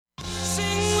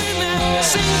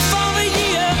Sing for the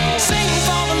year, sing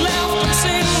for the laughter,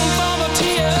 sing for the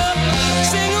tear.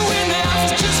 Sing with me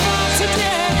after just for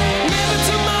today, never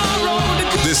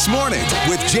tomorrow. This morning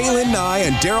with Jaylen Nye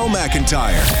and Daryl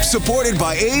McIntyre. Supported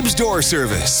by Abe's Door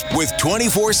Service. With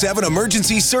 24/7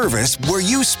 emergency service where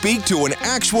you speak to an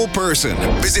actual person.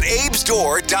 Visit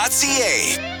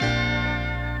abesdoor.ca.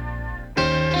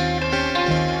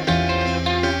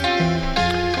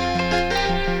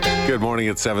 Good morning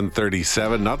at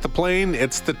 7:37. Not the plane,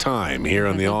 it's the time here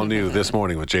on the all-new This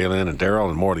Morning with Jaylen and Daryl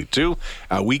and Morty too.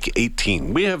 Week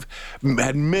 18. We have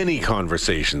had many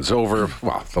conversations over,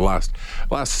 well, the last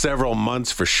several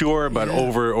months for sure, but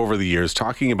over the years,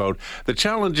 talking about the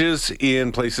challenges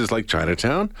in places like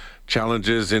Chinatown,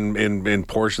 challenges in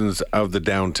portions of the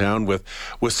downtown with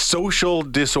social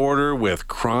disorder, with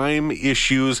crime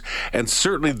issues, and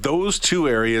certainly those two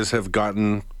areas have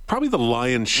gotten probably the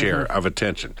lion's share of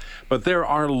attention. But there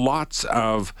are lots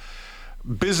of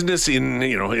business in,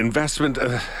 investment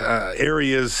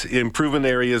areas, improvement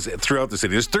areas throughout the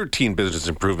city. There's 13 business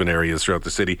improvement areas throughout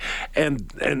the city.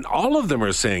 And all of them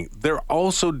are saying they're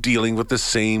also dealing with the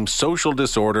same social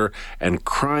disorder and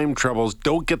crime troubles,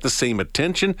 don't get the same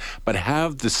attention, but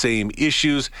have the same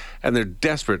issues, and they're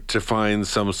desperate to find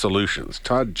some solutions.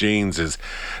 Todd Janes is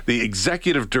the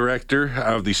executive director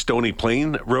of the Stony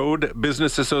Plain Road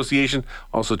Business Association,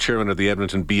 also chairman of the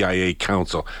Edmonton BIA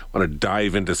Council. I want to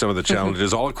dive into some of the challenges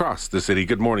all across the city.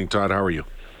 Good morning, Todd. How are you?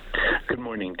 Good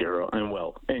morning, Daryl. I'm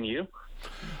well. And you?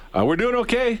 We're doing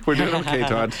okay. We're doing okay,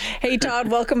 Todd. Hey, Todd,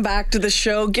 welcome back to the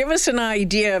show. Give us an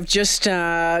idea of just,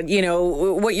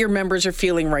 what your members are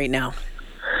feeling right now.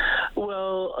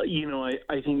 Well,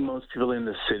 I think most people in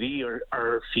the city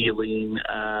are feeling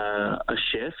a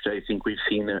shift. I think we've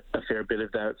seen a fair bit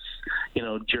of that,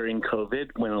 during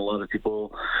COVID when a lot of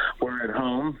people were at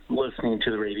home listening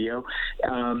to the radio.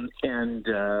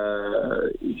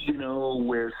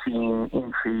 We're seeing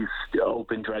increased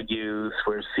open drug use.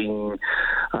 We're seeing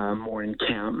more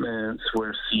encampments.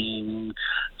 We're seeing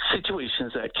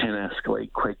situations that can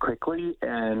escalate quite quickly.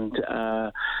 And,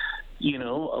 a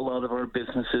lot of our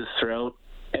businesses throughout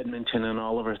Edmonton and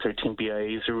all of our 13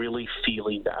 BIAs are really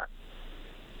feeling that.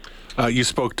 You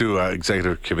spoke to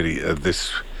executive committee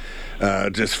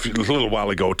just a little while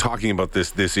ago talking about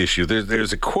this issue.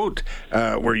 There's a quote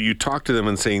where you talk to them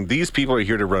and saying, these people are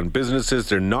here to run businesses.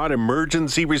 They're not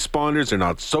emergency responders. They're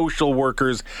not social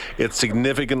workers. It's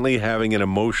significantly having an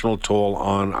emotional toll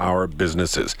on our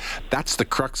businesses. That's the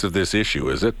crux of this issue,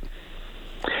 is it?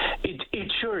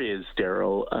 It sure is,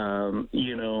 Daryl.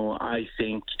 I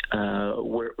think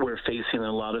we're facing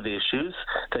a lot of issues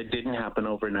that didn't happen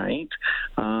overnight,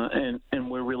 and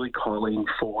we're really calling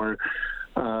for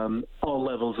all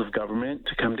levels of government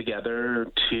to come together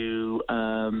to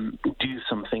do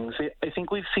some things. I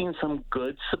think we've seen some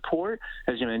good support,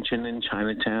 as you mentioned, in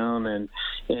Chinatown and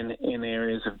in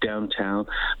areas of downtown,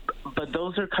 but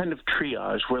those are kind of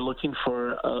triage. We're looking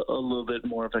for a little bit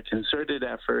more of a concerted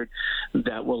effort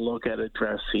that will look at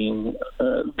addressing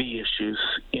the issues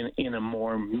in a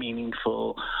more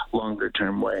meaningful,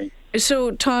 longer-term way.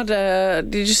 So, Todd,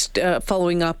 just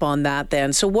following up on that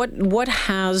then, so what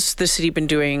has the city been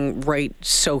doing right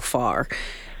so far?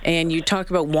 And you talk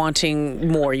about wanting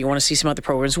more. You want to see some other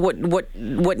programs.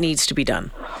 What needs to be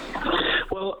done?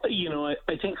 Well,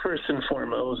 I think first and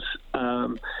foremost,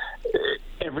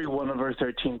 every one of our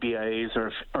 13 BIAs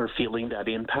are feeling that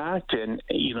impact, and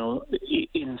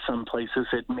in some places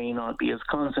it may not be as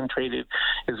concentrated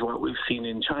as what we've seen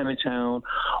in Chinatown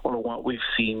or what we've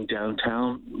seen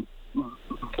downtown,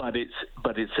 but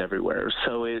it's everywhere.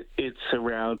 So it's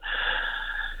around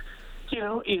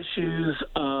issues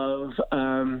of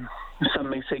some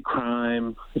may say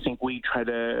crime. I think we try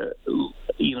to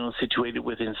situate it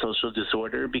within social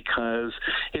disorder because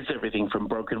it's everything from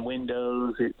broken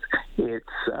windows, it's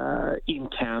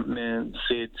encampments,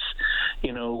 it's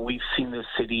we've seen the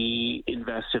city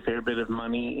invest a fair bit of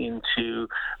money into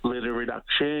litter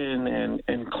reduction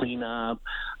and cleanup.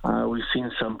 We've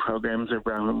seen some programs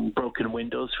around broken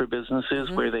windows for businesses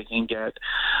where they can get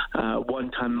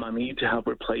one-time money to help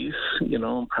replace,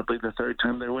 probably the third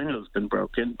time their window's been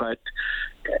broken, but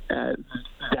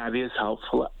that is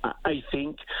helpful. I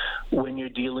think when you're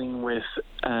dealing with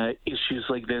issues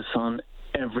like this on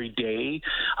every day,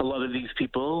 a lot of these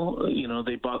people,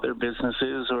 they bought their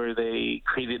businesses or they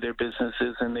created their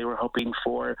businesses and they were hoping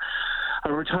for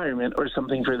a retirement or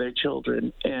something for their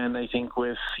children. And I think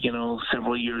with,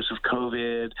 several years of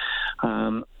COVID,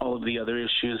 all of the other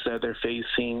issues that they're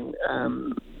facing,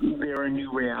 there are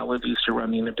new realities to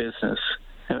running a business.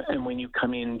 And when you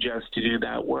come in just to do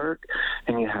that work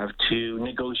and you have to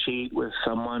negotiate with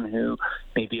someone who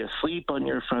may be asleep on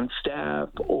your front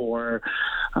step or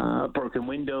broken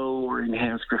window or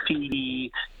enhanced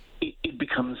graffiti, it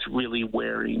becomes really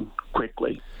wearing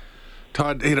quickly.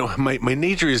 Todd, my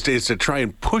nature is to try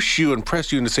and push you and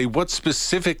press you and to say what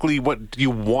you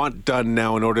want done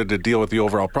now in order to deal with the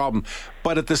overall problem.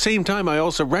 But at the same time, I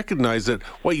also recognize that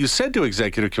what you said to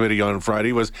Executive Committee on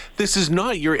Friday was, this is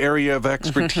not your area of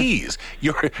expertise.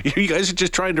 You guys are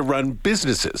just trying to run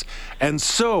businesses. And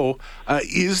so,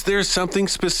 is there something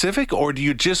specific, or do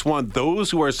you just want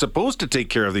those who are supposed to take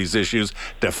care of these issues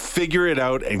to figure it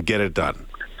out and get it done?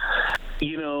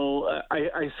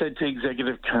 I said to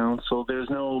Executive Council, there's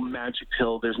no magic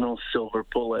pill, there's no silver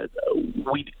bullet.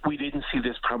 We didn't see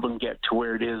this problem get to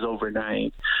where it is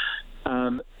overnight.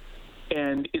 And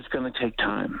it's going to take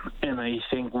time. And I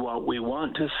think what we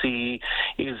want to see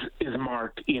is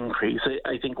marked increase.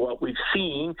 I think what we've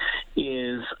seen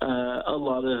is a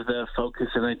lot of the focus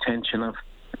and attention of,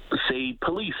 say,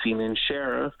 policing and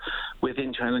sheriff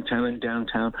within Chinatown and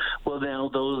downtown. Well, now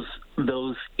those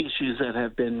issues that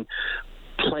have been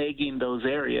plaguing those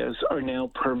areas are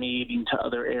now permeating to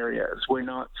other areas. We're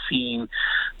not seeing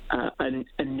a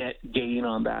net gain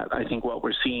on that. I think what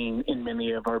we're seeing in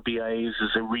many of our BIAs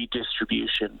is a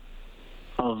redistribution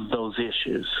of those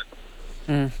issues.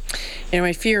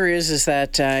 My fear is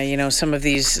that some of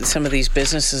these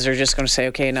businesses are just going to say,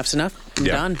 okay, enough's enough. I'm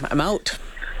done. I'm out.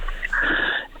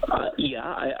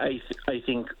 I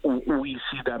think we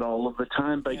see that all of the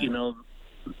time, but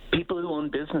people who own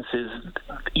businesses,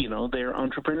 they're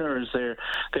entrepreneurs, they're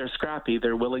scrappy,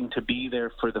 they're willing to be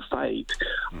there for the fight.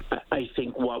 I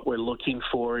think what we're looking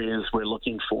for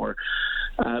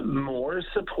more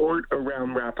support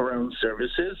around wraparound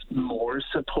services, more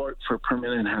support for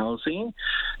permanent housing,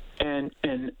 and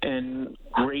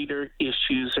greater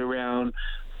issues around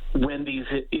when these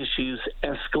issues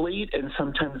escalate, and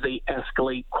sometimes they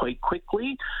escalate quite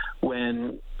quickly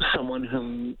when someone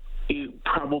whom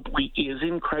probably is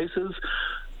in crisis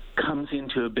comes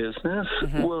into a business.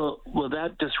 Well,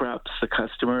 that disrupts the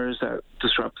customers, that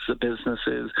disrupts the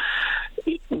businesses.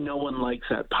 No one likes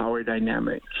that power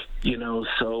dynamic,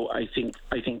 so I think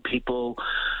people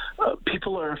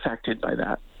are affected by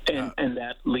that, and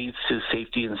that leads to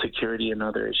safety and security and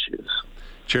other issues.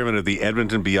 Chairman of the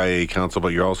Edmonton BIA Council, but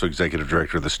you're also Executive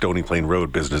Director of the Stony Plain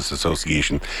Road Business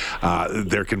Association.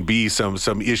 There can be some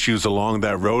issues along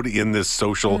that road in this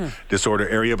social disorder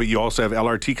area, but you also have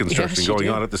LRT construction going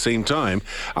on at the same time.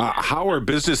 How are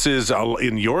businesses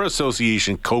in your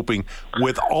association coping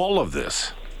with all of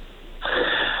this?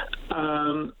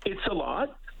 It's a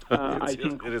lot. I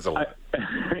think it is a lot.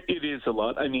 It is a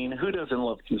lot. I mean, who doesn't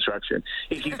love construction?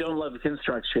 If you don't love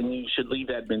construction, you should leave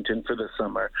Edmonton for the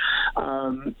summer.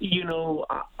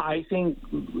 I think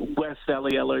West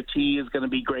Valley LRT is going to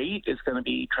be great. It's going to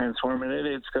be transformative.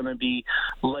 It's going to be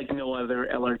like no other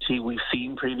LRT we've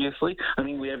seen previously. I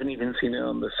mean, we haven't even seen it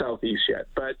on the Southeast yet,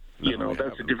 but,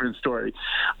 that's a different story.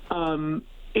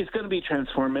 It's going to be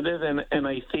transformative, and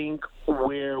I think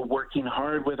we're working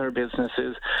hard with our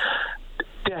businesses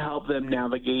to help them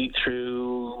navigate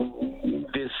through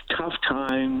this tough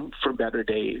time for better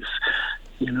days.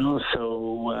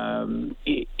 So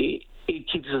it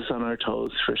keeps us on our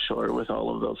toes for sure with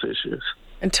all of those issues.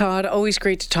 And Todd, always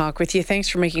great to talk with you. Thanks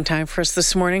for making time for us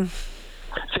this morning.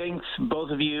 Thanks, both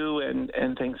of you, and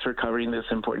thanks for covering this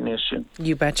important issue.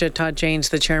 You betcha. Todd Janes,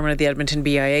 the chairman of the Edmonton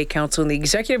BIA Council and the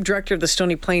executive director of the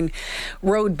Stony Plain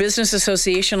Road Business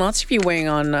Association. Lots of you weighing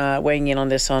in on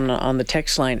this on the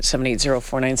text line at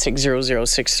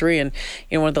 780-496-0063.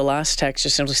 And one of the last texts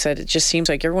just simply said, it just seems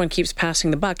like everyone keeps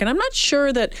passing the buck. And I'm not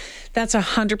sure that that's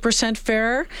 100%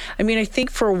 fair. I mean, I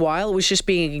think for a while it was just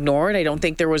being ignored. I don't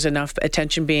think there was enough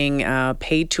attention being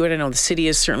paid to it. I know the city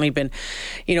has certainly been,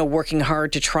 working hard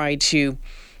to try to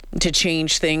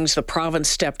change things. The province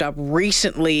stepped up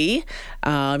recently,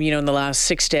 in the last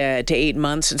 6 to 8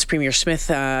 months since Premier Smith,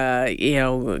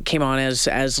 came on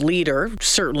as leader,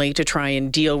 certainly to try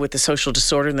and deal with the social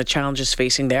disorder and the challenges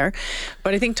facing there.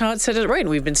 But I think Todd said it right.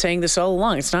 We've been saying this all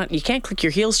along. It's not, you can't click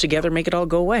your heels together, make it all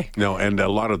go away. No, and a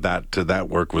lot of that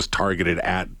work was targeted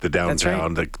at the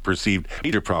downtown, the perceived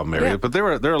major problem area. Yeah. But there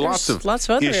are lots of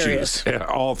other issues areas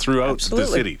all throughout the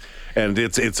city. And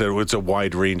it's a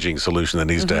wide-ranging solution that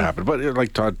needs to happen. But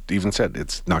like Todd even said,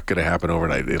 it's not going to happen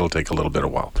overnight. It'll take a little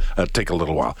while. If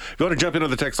you want to jump in on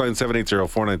the text line,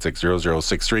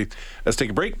 780-496-0063. Let's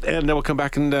take a break, and then we'll come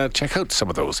back and check out some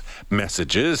of those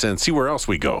messages and see where else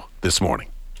we go this morning.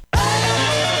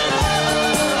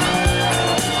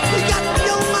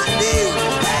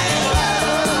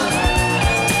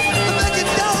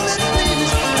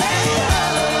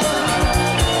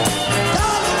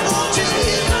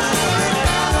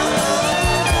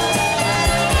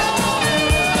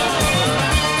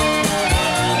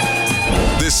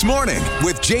 This Morning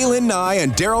with Jaylen Nye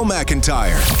and Daryl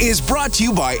McIntyre is brought to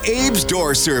you by Abe's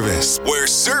Door Service, where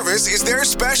service is their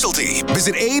specialty.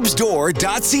 Visit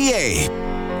abesdoor.ca.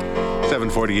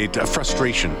 748,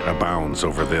 frustration abounds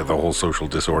over the whole social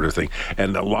disorder thing.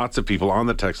 And lots of people on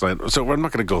the text line, so I'm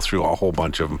not going to go through a whole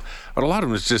bunch of them, but a lot of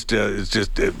them is just who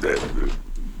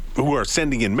are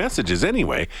sending in messages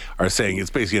anyway, are saying it's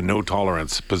basically a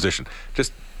no-tolerance position.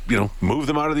 Just, move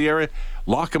them out of the area,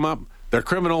 lock them up. They're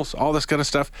criminals, all this kind of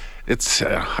stuff. It's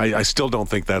I still don't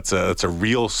think that's a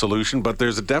real solution, but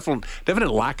there's a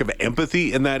definite lack of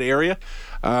empathy in that area.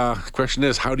 Question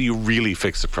is, how do you really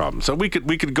fix the problem? So we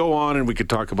could go on and we could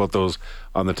talk about those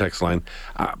on the text line,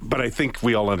 but I think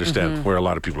we all understand where a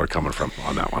lot of people are coming from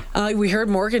on that one. We heard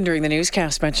Morgan during the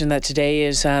newscast mention that today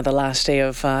is the last day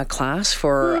of class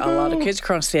for a lot of kids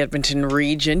across the Edmonton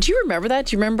region. Do you remember that?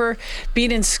 Do you remember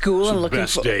being in school and looking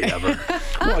best day ever?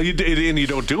 Well, you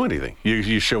don't do anything.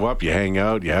 You show up, you hang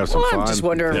out, you have some fun. I'm just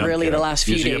wondering, really, the last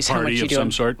few Usually days, a how much party you of do.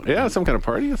 some sort. Yeah, some kind of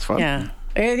party. It's fun. Yeah.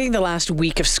 I think the last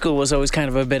week of school was always kind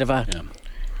of a bit of a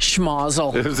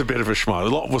schmozzle. It was a bit of a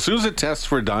schmozzle. Well, as soon as the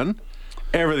tests were done,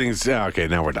 everything's okay.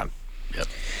 Now we're done. Yep.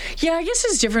 Yeah, I guess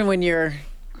it's different when you're,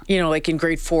 like in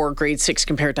grade 4, grade 6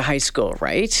 compared to high school,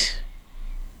 right?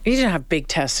 We didn't have big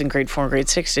tests in grade 4 and grade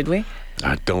 6, did we?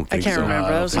 I don't think so. I can't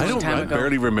remember. That was a long time I ago.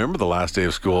 barely remember the last day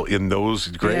of school in those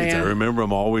grades. Yeah. I remember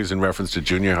them always in reference to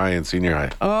junior high and senior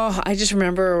high. Oh, I just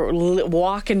remember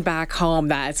walking back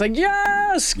home. It's like,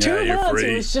 yes, 2 you're months.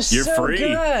 free. It was just You're so free.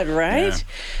 good, right?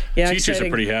 Yeah, Teachers exciting.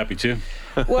 are pretty happy too.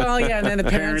 Well, yeah, and then the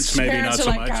parents Maybe not are so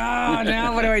like, much. oh,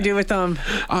 now what do I do with them?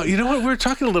 You know what? We were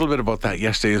talking a little bit about that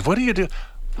yesterday. What do you do?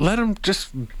 Let them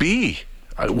just be.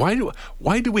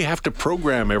 Why do we have to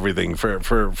program everything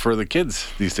for the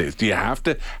kids these days? Do you have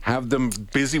to have them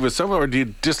busy with someone, or do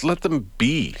you just let them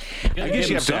be? I guess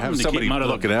you have to have somebody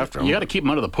looking after them. You got to keep them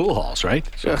out of the pool halls, right?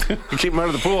 So. Keep them out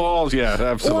of the pool halls. Yeah,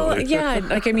 absolutely. Well, yeah,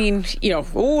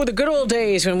 the good old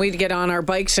days when we'd get on our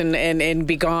bikes and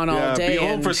be gone all day. Be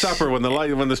home for supper when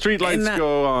the street lights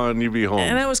go on. You be home.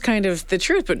 And that was kind of the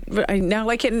truth. But I now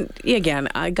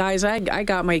guys, I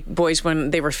got my boys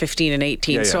when they were 15 and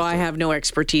 18, so I have no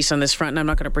expertise on this front, and I'm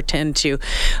not going to pretend to.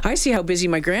 I see how busy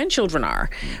my grandchildren are,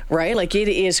 right? Like, it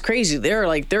is crazy.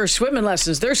 They're swimming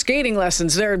lessons, they're skating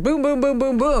lessons, they're boom, boom, boom,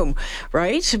 boom, boom,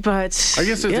 right? But I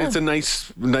guess it's a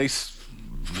nice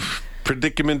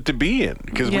predicament to be in,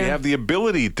 because we have the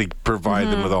ability to provide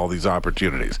them with all these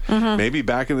opportunities. Maybe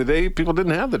back in the day, people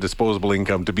didn't have the disposable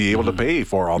income to be able to pay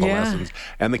for all the lessons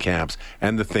and the camps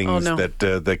and the things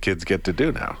that kids get to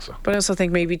do now. So. But I also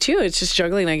think maybe too, it's just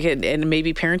juggling, and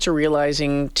maybe parents are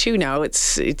realizing too now.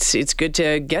 It's good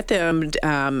to get them,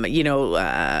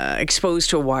 exposed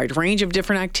to a wide range of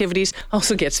different activities.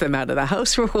 Also gets them out of the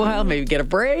house for a while, maybe get a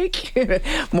break.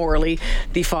 Morley,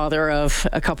 the father of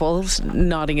a couple,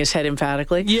 nodding his head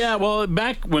emphatically. Yeah, well,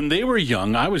 back when they were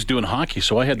young, I was doing hockey,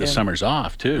 so I had the summers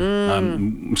off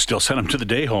too. Still sent them to the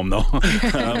day home though,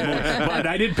 but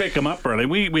I did pick them up early.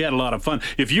 We had a lot of fun.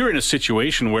 If you're in a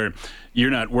situation where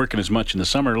you're not working as much in the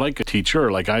summer, like a teacher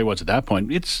or like I was at that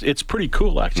point, it's pretty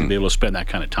cool actually to be able to spend that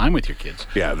kind of time with your kids.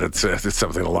 Yeah, that's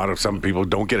something some people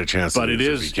don't get a chance but to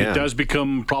do. But it does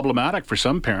become problematic for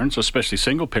some parents, especially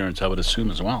single parents, I would assume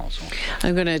as well. So.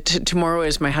 I'm going to, tomorrow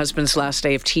is my husband's last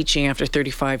day of teaching after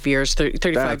 35 years.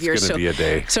 35 years. That's going to be a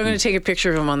day. So I'm going to take a picture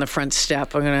of him on the front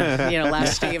step. I'm going to,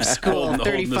 last day of school,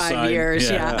 35 years.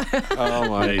 Yeah. Oh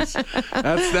my. Nice.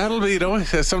 That'll be,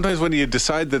 sometimes when you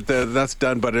decide that that's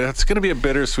done, but it's going to be a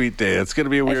bittersweet day. It's going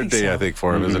to be a weird day, I think,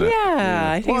 for him, isn't it?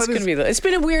 Yeah, I think it's going to be. It's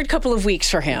been a weird couple of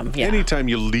weeks for him. Yeah. Anytime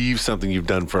you leave something you've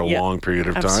done for a long period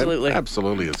of time,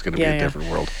 absolutely, it's going to be a different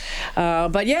world.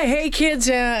 But yeah, hey kids,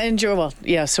 enjoy. Well,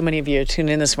 yeah, so many of you tune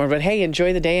in this morning, but hey,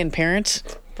 enjoy the day, and parents,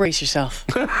 brace yourself.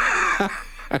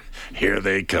 Here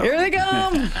they come. Here they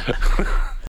come.